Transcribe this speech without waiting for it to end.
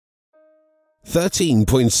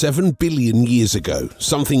13.7 billion years ago,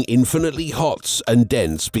 something infinitely hot and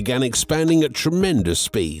dense began expanding at tremendous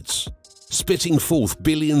speeds, spitting forth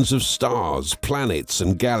billions of stars, planets,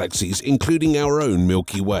 and galaxies, including our own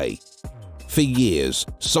Milky Way. For years,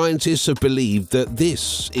 scientists have believed that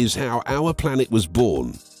this is how our planet was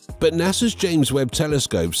born, but NASA's James Webb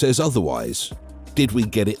Telescope says otherwise. Did we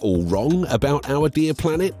get it all wrong about our dear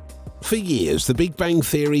planet? For years, the Big Bang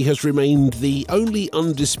Theory has remained the only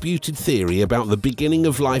undisputed theory about the beginning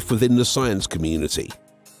of life within the science community.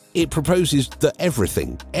 It proposes that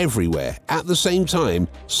everything, everywhere, at the same time,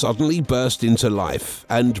 suddenly burst into life,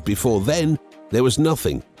 and before then, there was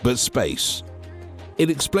nothing but space. It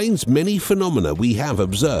explains many phenomena we have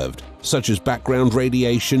observed, such as background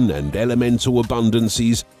radiation and elemental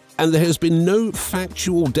abundances, and there has been no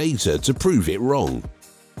factual data to prove it wrong.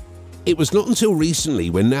 It was not until recently,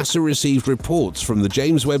 when NASA received reports from the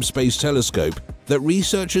James Webb Space Telescope, that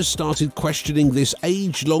researchers started questioning this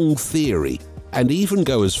age-long theory and even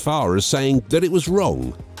go as far as saying that it was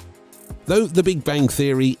wrong. Though the Big Bang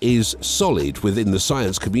Theory is solid within the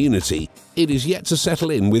science community, it is yet to settle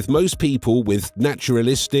in with most people with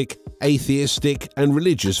naturalistic, atheistic, and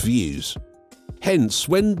religious views. Hence,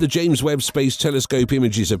 when the James Webb Space Telescope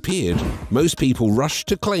images appeared, most people rushed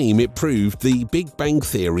to claim it proved the Big Bang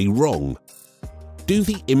Theory wrong. Do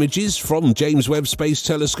the images from James Webb Space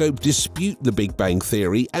Telescope dispute the Big Bang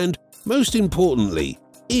Theory? And, most importantly,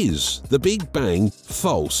 is the Big Bang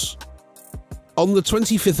false? On the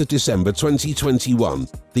 25th of December 2021,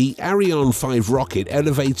 the Ariane 5 rocket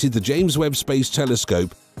elevated the James Webb Space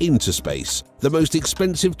Telescope into space, the most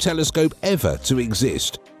expensive telescope ever to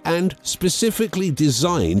exist, and specifically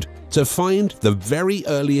designed to find the very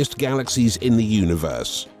earliest galaxies in the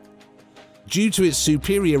universe. Due to its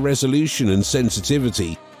superior resolution and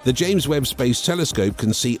sensitivity, the James Webb Space Telescope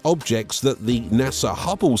can see objects that the NASA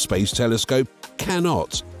Hubble Space Telescope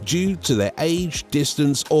cannot, due to their age,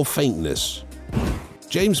 distance, or faintness.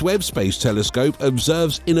 James Webb Space Telescope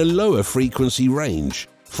observes in a lower frequency range,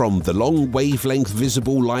 from the long wavelength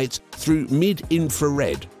visible light through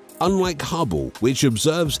mid-infrared, unlike Hubble, which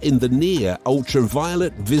observes in the near,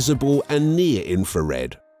 ultraviolet, visible, and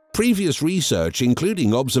near-infrared. Previous research,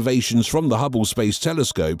 including observations from the Hubble Space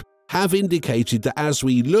Telescope, have indicated that as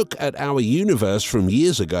we look at our universe from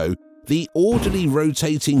years ago, the orderly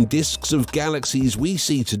rotating disks of galaxies we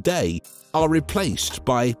see today are replaced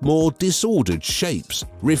by more disordered shapes,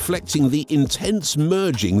 reflecting the intense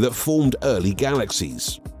merging that formed early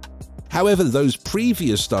galaxies. However, those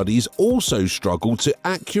previous studies also struggled to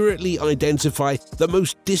accurately identify the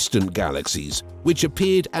most distant galaxies, which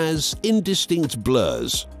appeared as indistinct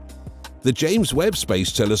blurs. The James Webb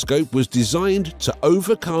Space Telescope was designed to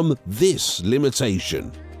overcome this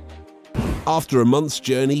limitation. After a month's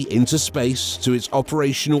journey into space to its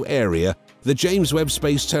operational area, the James Webb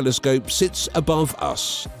Space Telescope sits above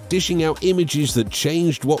us, dishing out images that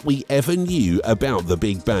changed what we ever knew about the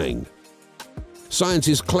Big Bang.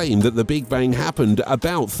 Scientists claim that the Big Bang happened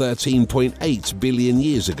about 13.8 billion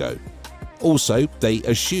years ago. Also, they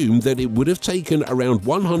assumed that it would have taken around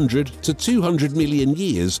 100 to 200 million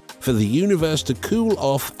years for the universe to cool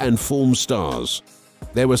off and form stars.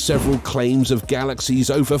 There were several claims of galaxies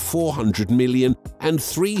over 400 million and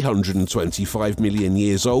 325 million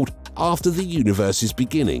years old after the universe's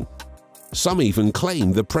beginning. Some even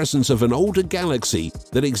claim the presence of an older galaxy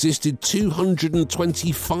that existed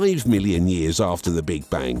 225 million years after the Big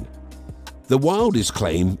Bang. The wildest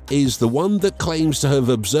claim is the one that claims to have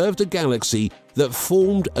observed a galaxy that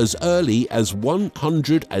formed as early as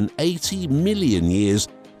 180 million years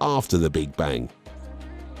after the Big Bang.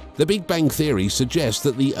 The Big Bang Theory suggests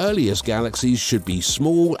that the earliest galaxies should be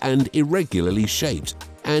small and irregularly shaped,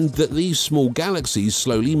 and that these small galaxies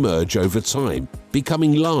slowly merge over time,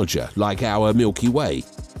 becoming larger like our Milky Way.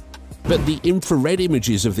 But the infrared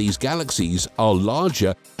images of these galaxies are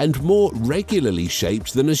larger and more regularly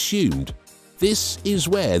shaped than assumed. This is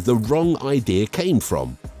where the wrong idea came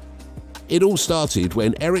from. It all started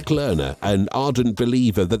when Eric Lerner, an ardent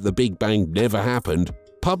believer that the Big Bang never happened,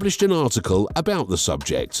 published an article about the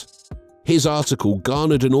subject. His article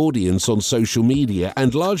garnered an audience on social media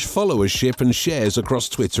and large followership and shares across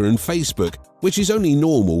Twitter and Facebook, which is only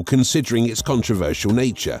normal considering its controversial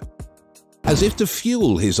nature. As if to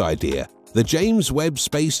fuel his idea, the James Webb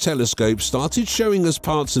Space Telescope started showing us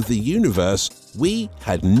parts of the universe we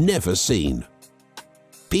had never seen.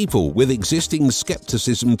 People with existing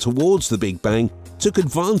skepticism towards the Big Bang took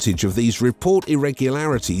advantage of these report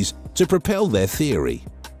irregularities to propel their theory.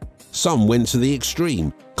 Some went to the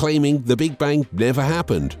extreme, claiming the Big Bang never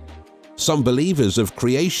happened. Some believers of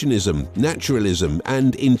creationism, naturalism,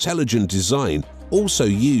 and intelligent design also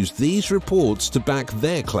used these reports to back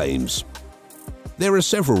their claims. There are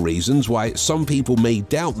several reasons why some people may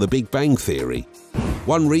doubt the Big Bang Theory.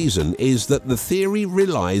 One reason is that the theory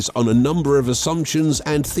relies on a number of assumptions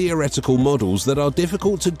and theoretical models that are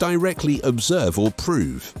difficult to directly observe or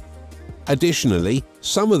prove. Additionally,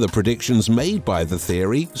 some of the predictions made by the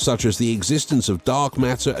theory, such as the existence of dark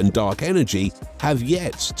matter and dark energy, have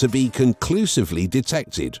yet to be conclusively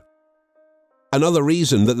detected. Another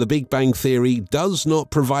reason that the Big Bang Theory does not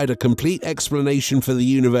provide a complete explanation for the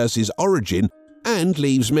universe's origin and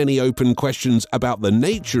leaves many open questions about the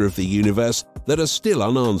nature of the universe that are still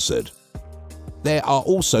unanswered. There are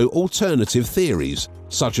also alternative theories,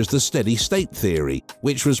 such as the steady-state theory,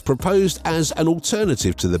 which was proposed as an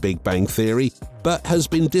alternative to the Big Bang Theory but has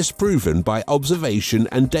been disproven by observation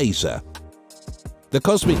and data. The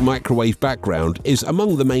cosmic microwave background is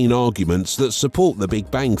among the main arguments that support the Big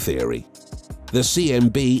Bang Theory. The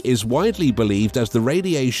CMB is widely believed as the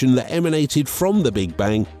radiation that emanated from the Big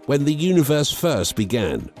Bang when the universe first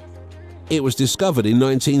began. It was discovered in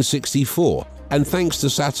 1964, and thanks to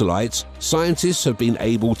satellites, scientists have been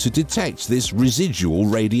able to detect this residual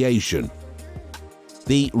radiation.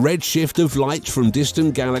 The redshift of light from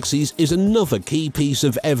distant galaxies is another key piece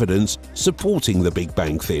of evidence supporting the Big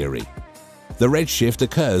Bang Theory. The redshift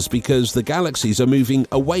occurs because the galaxies are moving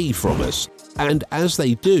away from us, and as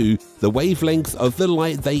they do, the wavelength of the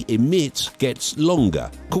light they emit gets longer,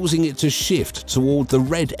 causing it to shift toward the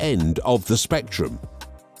red end of the spectrum.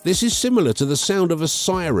 This is similar to the sound of a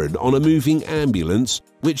siren on a moving ambulance,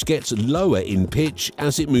 which gets lower in pitch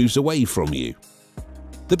as it moves away from you.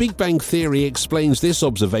 The Big Bang Theory explains this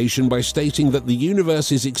observation by stating that the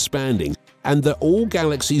universe is expanding and that all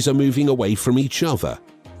galaxies are moving away from each other.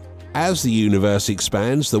 As the universe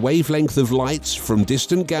expands, the wavelength of light from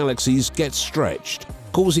distant galaxies gets stretched,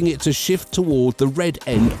 causing it to shift toward the red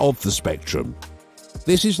end of the spectrum.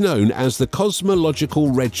 This is known as the cosmological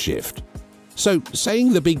redshift. So,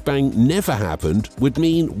 saying the Big Bang never happened would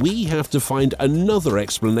mean we have to find another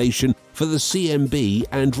explanation for the CMB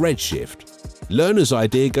and redshift. Lerner's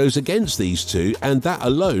idea goes against these two, and that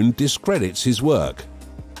alone discredits his work.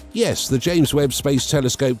 Yes, the James Webb Space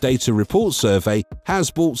Telescope Data Report Survey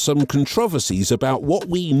has brought some controversies about what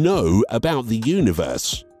we know about the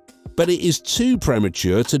universe. But it is too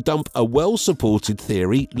premature to dump a well-supported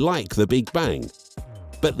theory like the Big Bang.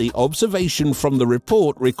 But the observation from the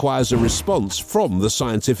report requires a response from the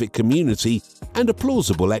scientific community and a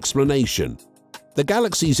plausible explanation. The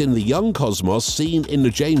galaxies in the young cosmos seen in the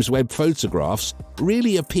James Webb photographs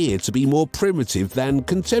really appear to be more primitive than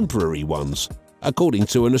contemporary ones, according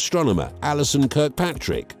to an astronomer, Alison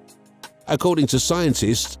Kirkpatrick. According to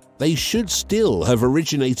scientists, they should still have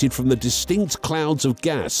originated from the distinct clouds of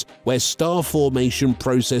gas where star formation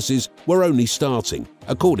processes were only starting,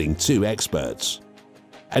 according to experts.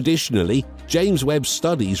 Additionally, James Webb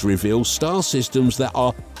studies reveal star systems that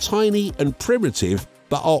are tiny and primitive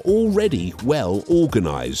but are already well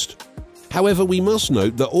organized. However, we must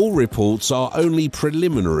note that all reports are only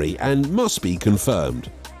preliminary and must be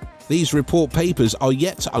confirmed. These report papers are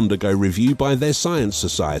yet to undergo review by their science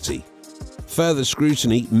society. Further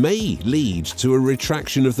scrutiny may lead to a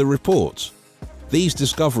retraction of the report. These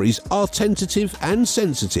discoveries are tentative and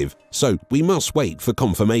sensitive, so we must wait for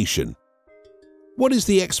confirmation. What is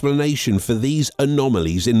the explanation for these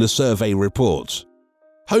anomalies in the survey report?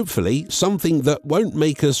 Hopefully, something that won't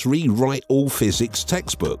make us rewrite all physics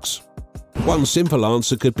textbooks. One simple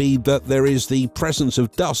answer could be that there is the presence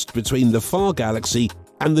of dust between the far galaxy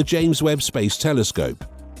and the James Webb Space Telescope.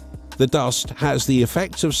 The dust has the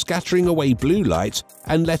effect of scattering away blue light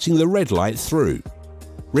and letting the red light through.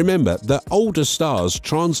 Remember that older stars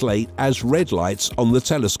translate as red lights on the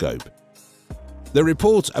telescope. The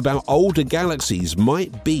report about older galaxies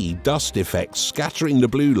might be dust effects scattering the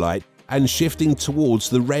blue light and shifting towards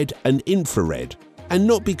the red and infrared, and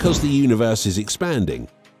not because the universe is expanding.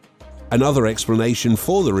 Another explanation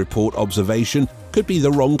for the report observation could be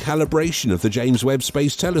the wrong calibration of the James Webb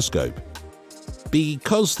Space Telescope.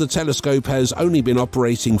 Because the telescope has only been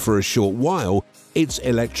operating for a short while, its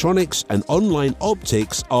electronics and online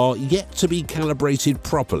optics are yet to be calibrated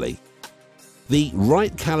properly. The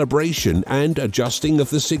right calibration and adjusting of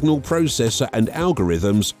the signal processor and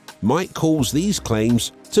algorithms might cause these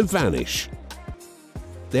claims to vanish.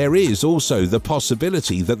 There is also the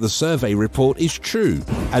possibility that the survey report is true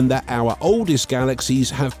and that our oldest galaxies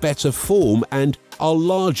have better form and are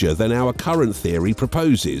larger than our current theory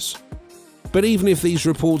proposes. But even if these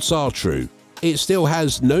reports are true, it still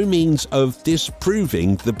has no means of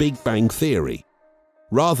disproving the Big Bang Theory.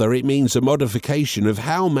 Rather, it means a modification of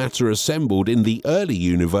how matter assembled in the early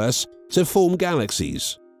universe to form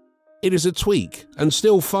galaxies. it is a tweak and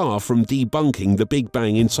still far from debunking the Big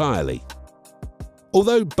Bang entirely.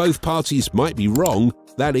 Although both parties might be wrong,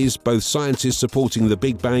 that is, both scientists supporting the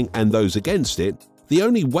Big Bang and those against it, the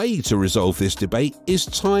only way to resolve this debate is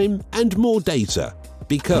time and more data,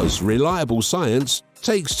 because reliable science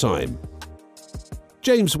takes time.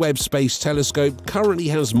 James Webb Space Telescope currently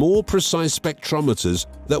has more precise spectrometers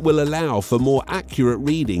that will allow for more accurate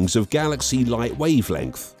readings of galaxy light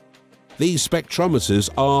wavelength. These spectrometers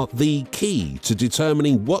are the key to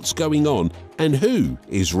determining what's going on and who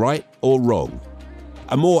is right or wrong.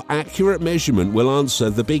 A more accurate measurement will answer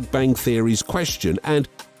the Big Bang Theory's question and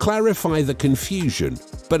clarify the confusion,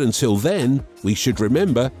 but until then, we should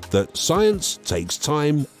remember that science takes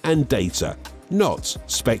time and data, not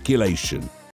speculation.